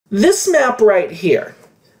this map right here.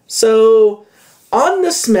 So on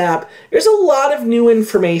this map, there's a lot of new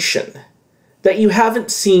information that you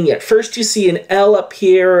haven't seen yet. First, you see an L up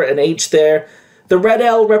here, an H there. The red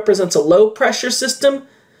L represents a low pressure system.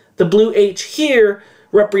 The blue H here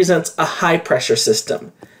represents a high pressure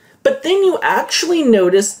system. But then you actually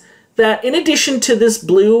notice that in addition to this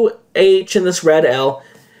blue H and this red L,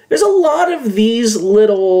 there's a lot of these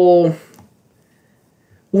little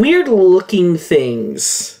weird looking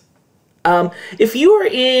things. If you are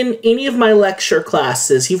in any of my lecture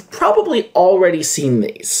classes, you've probably already seen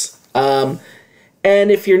these. And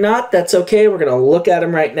if you're not, that's okay. We're going to look at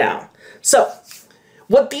them right now. So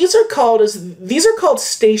what these are called is, these are called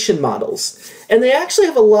station models, and they actually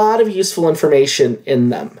have a lot of useful information in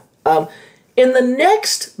them. In the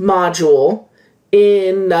next module,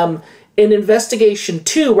 in Investigation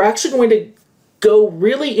 2, we're actually going to go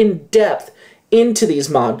really in depth into these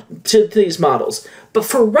models. But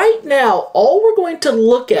for right now, all we're going to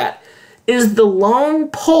look at is the long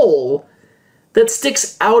pole that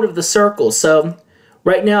sticks out of the circle. So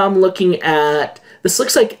right now I'm looking at, this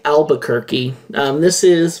looks like Albuquerque. This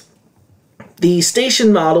is the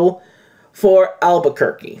station model for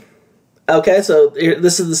Albuquerque. Okay, so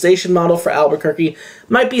this is the station model for Albuquerque.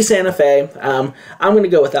 Might be Santa Fe. I'm going to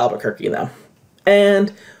go with Albuquerque though.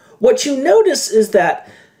 And what you notice is that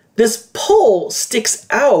this pole sticks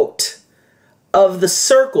out of the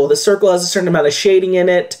circle. The circle has a certain amount of shading in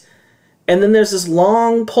it. And then there's this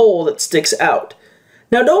long pole that sticks out.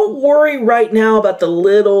 Now don't worry right now about the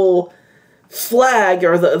little flag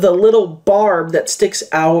or the little barb that sticks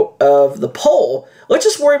out of the pole. Let's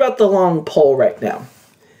just worry about the long pole right now.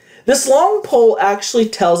 This long pole actually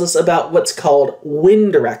tells us about what's called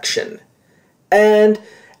wind direction. And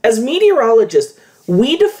as meteorologists,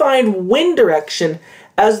 we define wind direction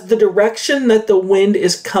as the direction that the wind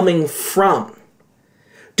is coming from.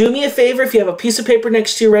 Do me a favor, if you have a piece of paper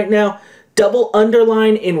next to you right now, double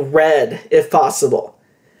underline in red if possible.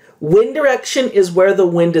 Wind direction is where the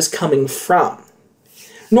wind is coming from.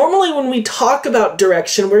 Normally when we talk about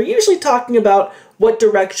direction, we're usually talking about what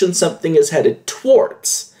direction something is headed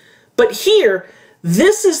towards. But here,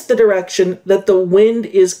 this is the direction that the wind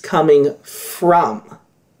is coming from.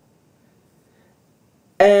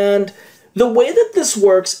 And the way that this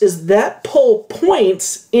works is that pole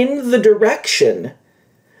points in the direction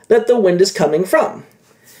that the wind is coming from.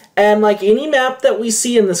 And like any map that we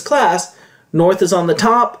see in this class, north is on the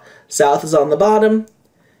top, south is on the bottom,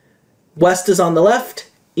 west is on the left,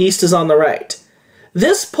 east is on the right.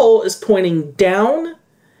 This pole is pointing down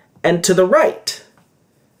and to the right.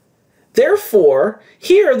 Therefore,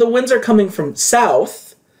 here the winds are coming from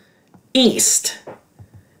south, east.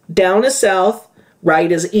 Down is south,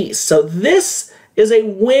 right is east. So this is a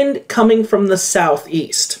wind coming from the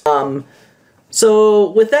southeast.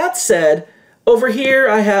 So with that said, over here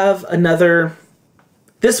I have another,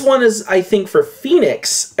 this one is I think for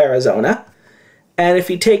Phoenix, Arizona. And if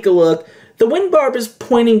you take a look, the wind barb is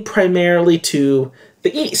pointing primarily to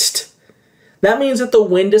the east. That means that the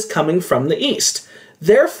wind is coming from the east.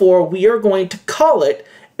 Therefore, we are going to call it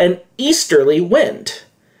an easterly wind.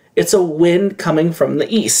 It's a wind coming from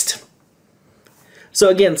the east. So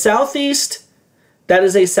again, southeast, that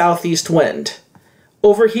is a southeast wind.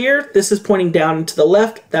 Over here, this is pointing down and to the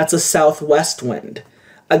left, that's a southwest wind.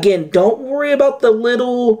 Again, don't worry about the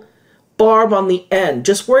little barb on the end.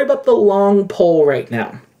 Just worry about the long pole right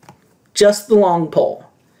now. Just the long pole.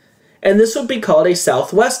 And this would be called a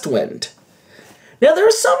southwest wind. Now, there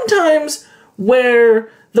are some times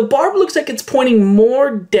where the barb looks like it's pointing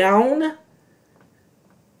more down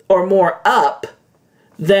or more up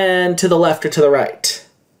than to the left or to the right.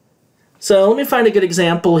 So let me find a good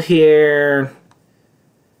example here.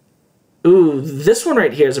 Ooh, this one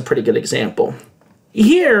right here is a pretty good example.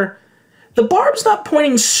 Here, the barb's not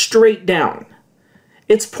pointing straight down.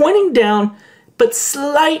 It's pointing down, but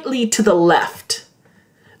slightly to the left.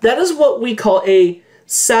 That is what we call a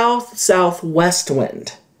south-southwest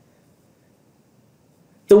wind.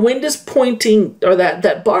 The wind is pointing, or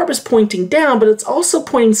that barb is pointing down, but it's also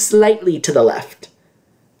pointing slightly to the left.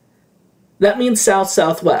 That means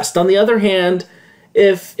south-southwest. On the other hand,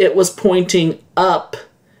 if it was pointing up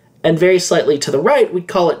and very slightly to the right, we'd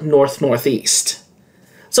call it north-northeast.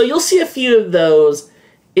 So you'll see a few of those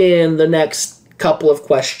in the next couple of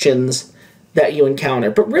questions that you encounter.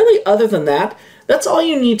 But really, other than that, that's all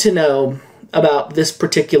you need to know about this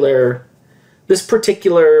particular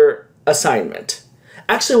assignment.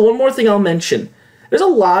 Actually, one more thing I'll mention. There's a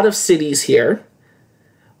lot of cities here,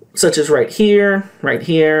 such as right here,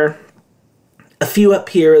 a few up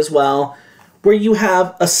here as well, where you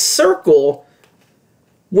have a circle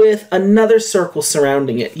with another circle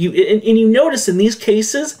surrounding it. And you notice in these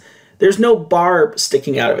cases, there's no barb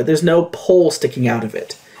sticking out of it. There's no pole sticking out of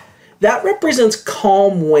it. That represents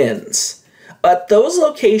calm winds. At those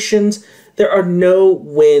locations, there are no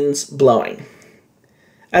winds blowing.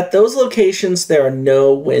 At those locations, there are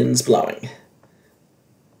no winds blowing.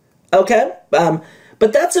 Okay,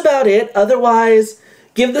 but that's about it. Otherwise,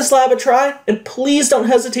 give this lab a try, and please don't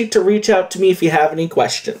hesitate to reach out to me if you have any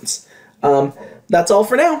questions. That's all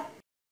for now.